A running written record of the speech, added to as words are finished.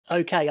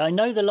Okay, I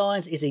know the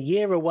Lions is a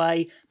year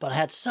away, but I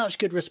had such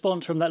good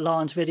response from that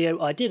Lions video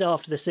I did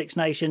after the Six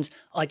Nations,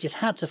 I just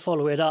had to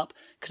follow it up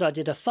because I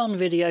did a fun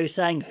video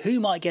saying who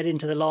might get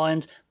into the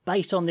Lions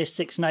based on this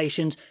Six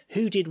Nations,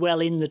 who did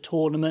well in the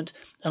tournament,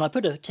 and I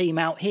put a team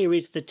out, here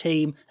is the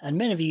team, and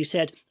many of you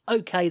said,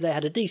 okay, they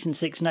had a decent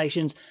Six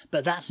Nations,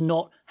 but that's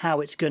not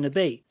how it's going to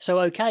be. So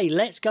okay,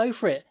 let's go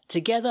for it.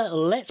 Together,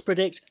 let's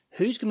predict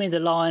who's going to be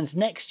the Lions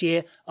next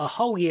year, a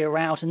whole year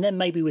out, and then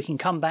maybe we can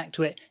come back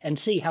to it and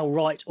see how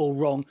right or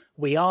wrong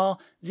we are.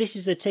 This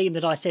is the team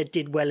that I said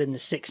did well in the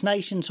Six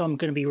Nations, so I'm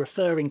going to be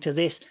referring to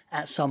this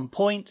at some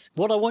point.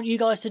 What I want you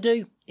guys to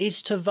do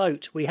is to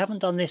vote. We haven't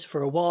done this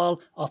for a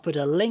while. I'll put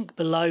a link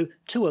below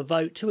to a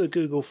vote, to a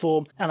Google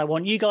form, and I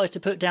want you guys to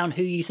put down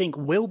who you think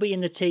will be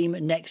in the team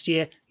next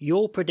year,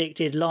 your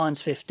predicted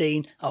Lions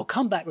 15. I'll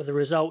come back with the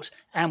results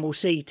and we'll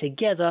see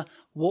together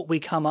what we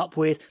come up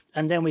with,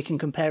 and then we can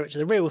compare it to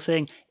the real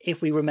thing if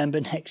we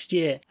remember next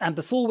year. And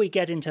before we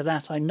get into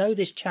that, I know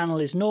this channel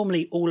is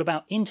normally all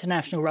about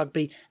international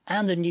rugby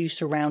and the news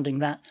surrounding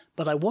that,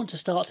 but I want to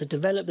start to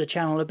develop the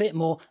channel a bit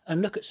more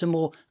and look at some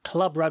more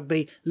club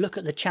rugby, look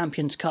at the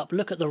Champions Cup,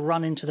 look at the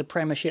run into the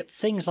Premiership,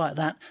 things like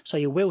that. So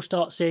you will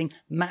start seeing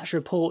match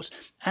reports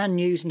and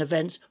news and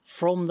events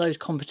from those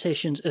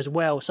competitions as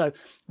well. So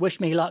wish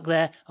me luck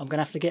there. I'm going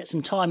to have to get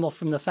some time off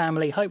from the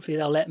family. Hopefully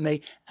they'll let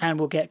me, and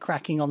we'll get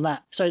cracking on that.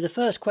 So the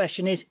first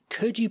question is,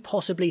 could you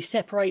possibly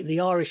separate the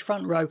Irish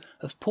front row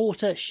of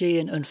Porter,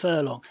 Sheehan and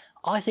Furlong?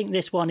 I think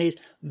this one is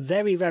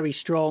very, very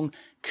strong.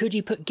 Could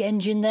you put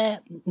Genge in there?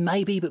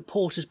 Maybe, but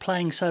Porter's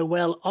playing so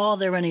well. Are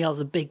there any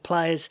other big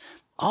players?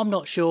 I'm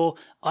not sure.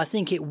 I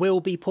think it will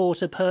be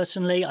Porter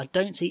personally. I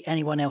don't see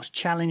anyone else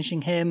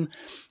challenging him.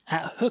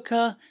 At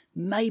hooker,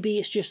 maybe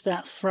it's just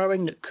that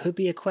throwing that could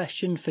be a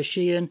question for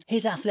Sheehan.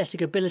 His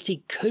athletic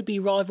ability could be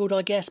rivalled,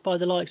 I guess, by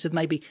the likes of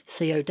maybe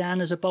Theo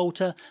Dan as a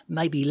bolter,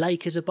 maybe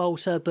Lake as a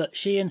bolter, but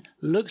Sheehan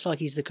looks like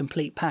he's the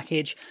complete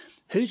package.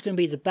 Who's going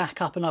to be the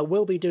backup? And I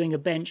will be doing a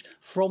bench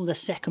from the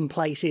second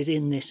places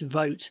in this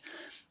vote.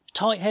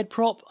 Tight head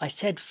prop, I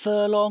said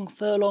Furlong.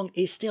 Furlong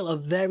is still a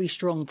very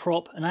strong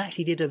prop, and I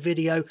actually did a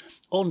video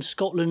on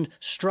Scotland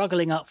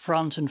struggling up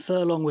front, and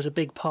Furlong was a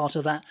big part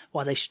of that,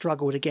 why they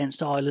struggled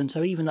against Ireland.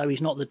 So even though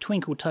he's not the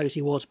twinkle toes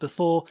he was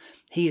before,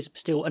 he is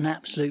still an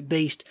absolute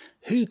beast.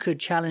 Who could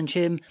challenge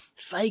him?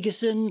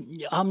 Fagerson,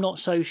 I'm not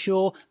so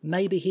sure.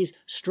 Maybe his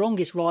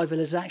strongest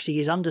rival is actually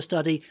his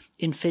understudy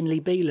in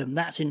Finlay Bealham.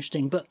 That's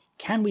interesting, but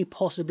can we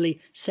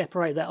possibly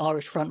separate that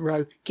Irish front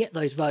row, get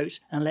those votes,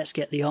 and let's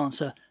get the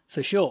answer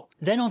for sure.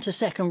 Then on to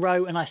second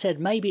row, and I said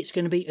maybe it's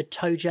going to be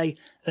Itoje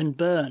and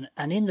Byrne.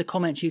 And in the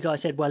comments you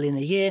guys said, well, in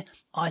a year,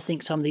 I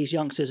think some of these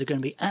youngsters are going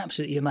to be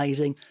absolutely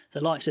amazing.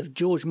 The likes of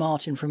George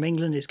Martin from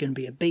England is going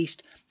to be a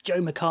beast.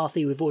 Joe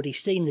McCarthy, we've already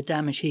seen the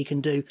damage he can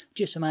do.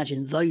 Just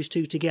imagine those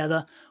two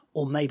together.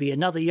 Or maybe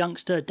another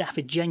youngster,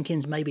 David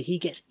Jenkins, maybe he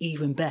gets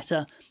even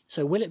better.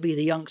 So will it be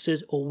the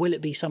youngsters or will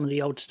it be some of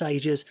the old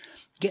stagers?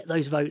 Get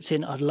those votes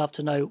in. I'd love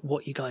to know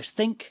what you guys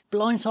think.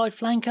 Blindside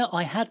flanker,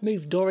 I had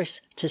moved Doris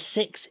to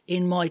 6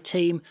 in my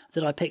team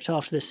that I picked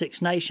after the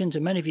Six Nations.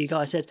 And many of you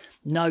guys said,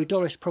 no,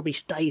 Doris probably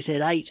stays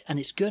at 8 and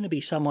it's going to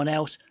be someone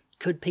else.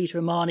 Could Peter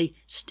Imani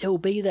still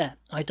be there?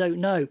 I don't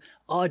know.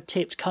 I'd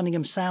tipped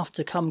Cunningham South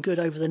to come good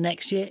over the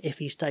next year if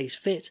he stays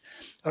fit.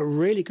 A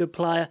really good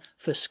player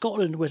for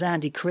Scotland was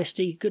Andy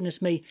Christie.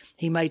 Goodness me,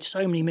 he made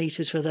so many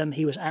metres for them.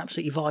 He was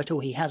absolutely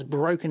vital. He has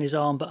broken his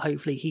arm, but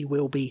hopefully he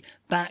will be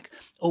back.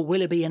 Or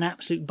will it be an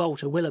absolute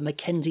bolter? Will a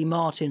Mackenzie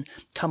Martin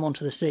come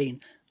onto the scene?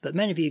 But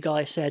many of you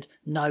guys said,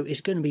 no, it's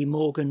going to be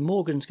Morgan.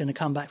 Morgan's going to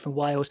come back from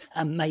Wales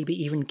and maybe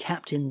even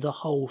captain the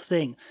whole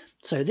thing.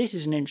 So this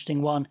is an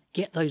interesting one.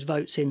 Get those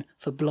votes in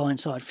for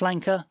blindside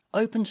flanker.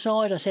 Open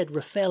side, I said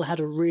Rafael had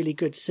a really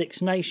good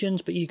Six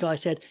Nations, but you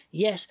guys said,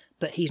 yes,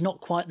 but he's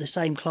not quite the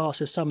same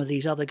class as some of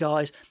these other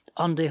guys.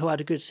 Under, who had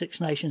a good Six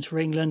Nations for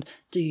England.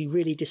 Do you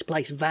really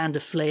displace Van der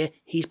Fleer?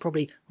 He's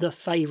probably the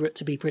favourite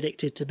to be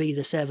predicted to be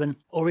the 7.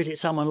 Or is it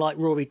someone like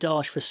Rory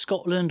Darsh for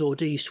Scotland? Or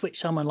do you switch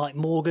someone like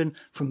Morgan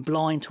from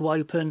blind to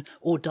open?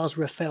 Or does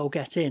Rafael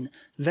get in?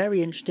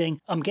 Very interesting.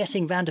 I'm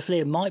guessing Van der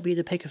Fleer might be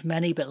the pick of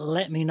many, but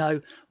let me know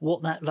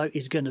what that vote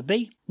is going to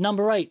be.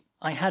 Number 8.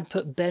 I had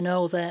put Ben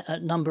Earl there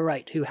at number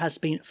 8, who has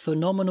been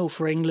phenomenal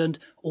for England.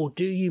 Or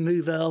do you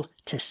move Earl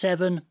to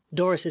 7?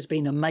 Doris has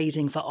been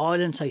amazing for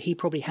Ireland, so he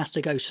probably has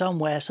to go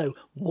somewhere. So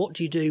what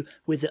do you do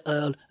with the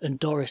Earl and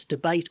Doris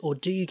debate? Or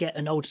do you get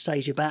an old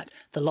stager back?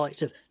 The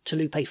likes of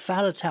Talupe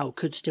Faletau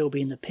could still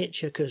be in the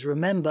picture, because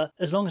remember,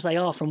 as long as they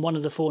are from one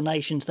of the 4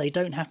 nations, they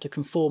don't have to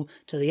conform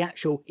to the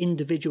actual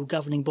individual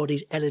governing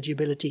body's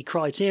eligibility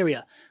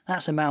criteria.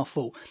 That's a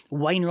mouthful.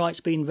 Wainwright's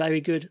been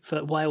very good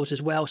for Wales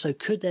as well, so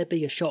could there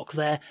be a shock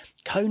there?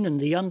 Conan,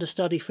 the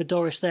understudy for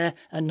Doris there,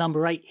 and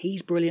number 8,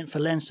 he's brilliant for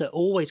Leinster,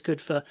 always good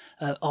for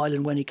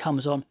Ireland when he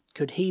comes on.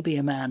 Could he be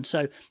a man?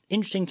 So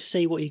interesting to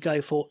see what you go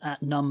for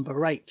at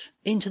number 8.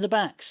 Into the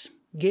backs,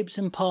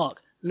 Gibson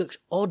Park looks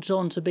odds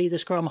on to be the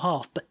scrum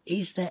half, but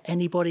is there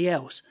anybody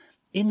else?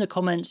 In the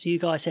comments, you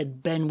guys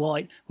said Ben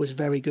White was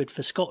very good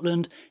for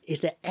Scotland.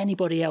 Is there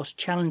anybody else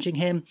challenging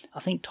him?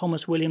 I think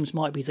Thomas Williams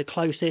might be the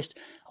closest.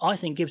 I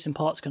think Gibson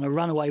Park's going to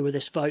run away with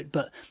this vote,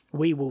 but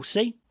we will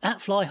see.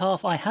 At fly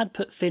half, I had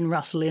put Finn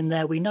Russell in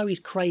there. We know he's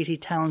crazy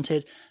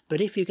talented, but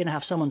if you're going to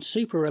have someone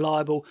super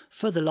reliable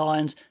for the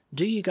Lions,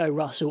 do you go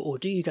Russell or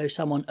do you go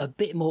someone a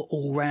bit more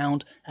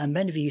all-round? And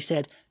many of you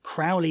said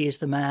Crowley is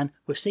the man.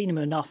 We've seen him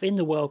enough in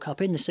the World Cup,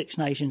 in the Six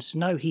Nations to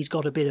know he's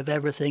got a bit of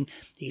everything.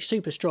 He's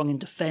super strong in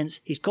defence.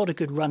 He's got a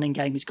good running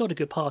game. He's got a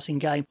good passing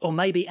game. Or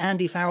maybe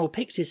Andy Farrell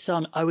picks his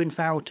son Owen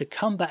Farrell to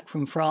come back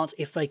from France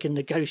if they can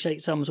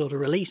negotiate some sort of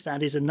release.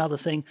 That is another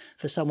thing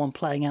for someone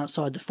playing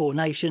outside the Four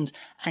Nations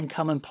and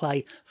come and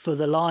play for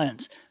the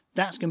Lions.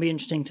 That's going to be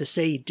interesting to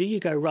see. Do you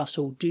go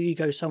Russell? Do you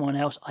go someone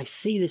else? I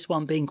see this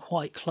one being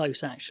quite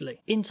close,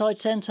 actually. Inside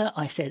centre,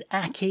 I said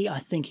Aki. I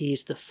think he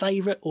is the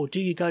favourite. Or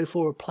do you go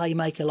for a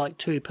playmaker like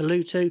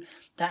Tuipulotu?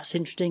 That's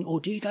interesting. Or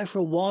do you go for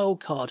a wild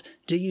card?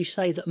 Do you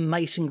say that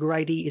Mason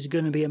Grady is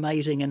going to be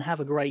amazing and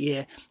have a great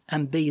year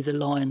and be the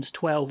Lions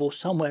 12 or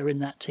somewhere in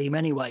that team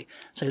anyway?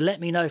 So let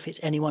me know if it's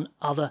anyone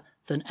other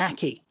than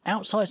Aki.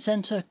 Outside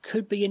centre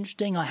could be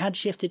interesting. I had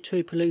shifted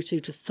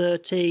Tuipulotu to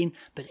 13,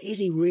 but is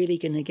he really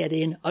going to get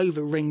in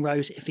over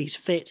Ringrose if he's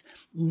fit?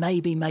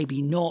 Maybe,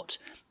 maybe not.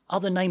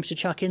 Other names to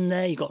chuck in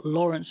there, you've got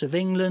Lawrence of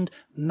England,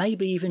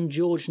 maybe even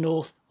George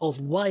North of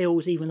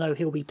Wales, even though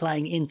he'll be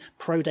playing in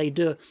Pro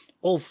D2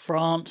 of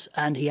France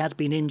and he has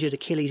been injured,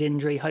 Achilles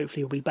injury,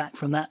 hopefully he'll be back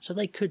from that, so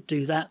they could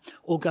do that,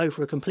 or go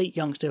for a complete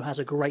youngster who has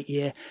a great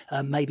year,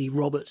 maybe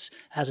Roberts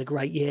has a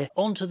great year.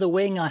 Onto the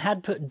wing, I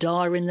had put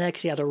Dyer in there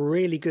because he had a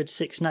really good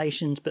Six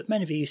Nations, but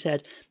many of you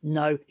said,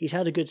 no, he's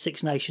had a good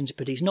Six Nations,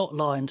 but he's not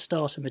Lions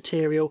starter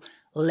material.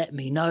 Let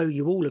me know.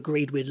 You all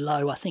agreed with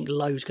Lowe. I think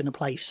Lowe's going to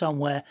play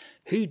somewhere.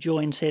 Who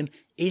joins him?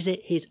 Is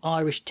it his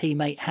Irish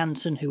teammate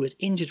Hansen, who was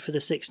injured for the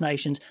Six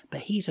Nations,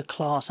 but he's a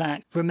class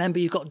act? Remember,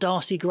 you've got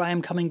Darcy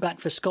Graham coming back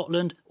for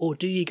Scotland, or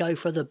do you go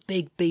for the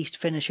big beast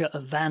finisher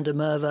of Van der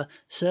Merwe?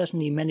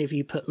 Certainly many of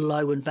you put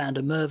Lowe and Van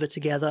der Merwe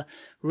together.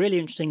 Really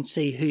interesting to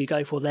see who you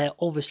go for there.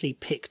 Obviously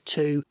pick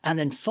two. And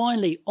then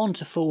finally, on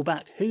to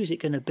fullback. Who's it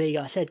going to be?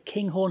 I said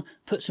Kinghorn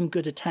put some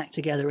good attack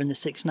together in the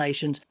Six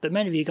Nations, but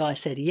many of you guys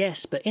said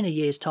yes, but in a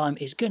year's time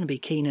it's going to be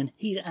Keenan.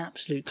 He's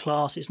absolute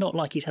class. It's not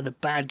like he's had a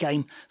bad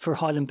game for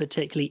Highland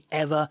particularly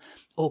ever.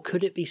 Or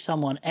could it be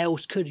someone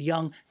else? Could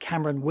young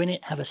Cameron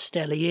Winnett have a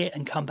stellar year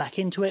and come back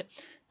into it?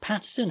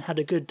 Patterson had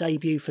a good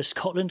debut for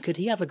Scotland. Could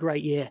he have a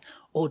great year?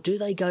 Or do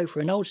they go for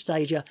an old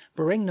stager,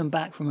 bring them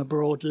back from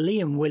abroad,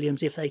 Liam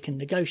Williams, if they can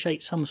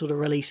negotiate some sort of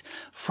release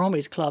from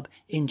his club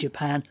in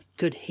Japan?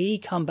 Could he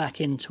come back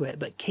into it?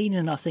 But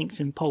Keenan, I think, is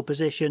in pole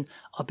position.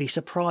 I'd be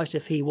surprised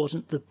if he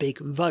wasn't the big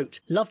vote.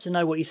 Love to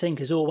know what you think.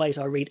 As always,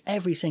 I read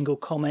every single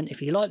comment.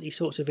 If you like these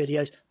sorts of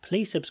videos,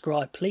 please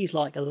subscribe, please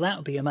like. That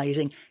would be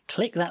amazing.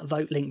 Click that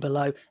vote link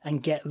below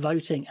and get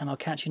voting, and I'll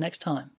catch you next time.